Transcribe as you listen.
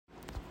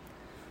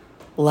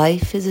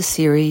Life is a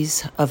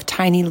series of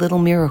tiny little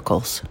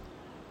miracles.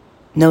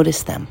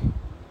 Notice them.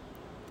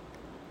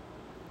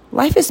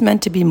 Life is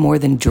meant to be more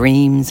than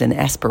dreams and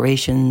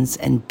aspirations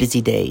and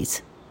busy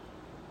days.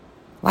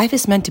 Life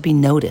is meant to be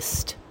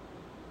noticed,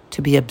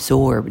 to be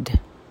absorbed,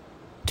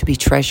 to be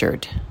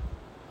treasured.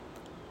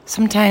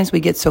 Sometimes we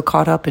get so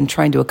caught up in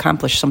trying to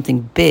accomplish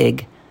something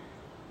big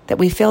that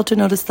we fail to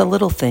notice the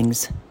little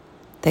things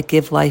that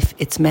give life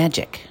its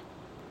magic.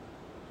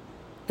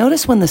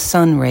 Notice when the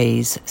sun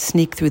rays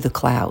sneak through the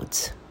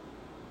clouds,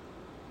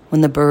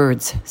 when the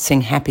birds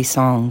sing happy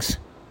songs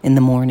in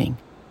the morning,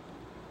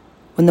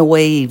 when the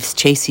waves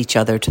chase each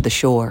other to the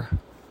shore.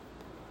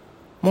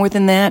 More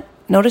than that,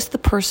 notice the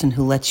person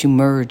who lets you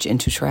merge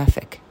into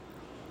traffic,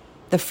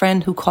 the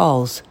friend who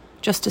calls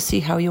just to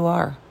see how you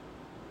are,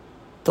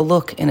 the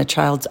look in a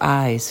child's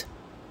eyes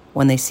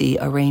when they see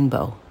a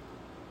rainbow.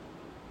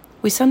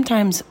 We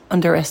sometimes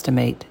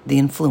underestimate the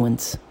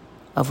influence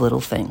of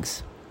little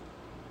things.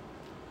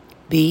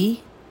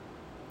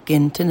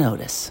 Begin to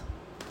notice.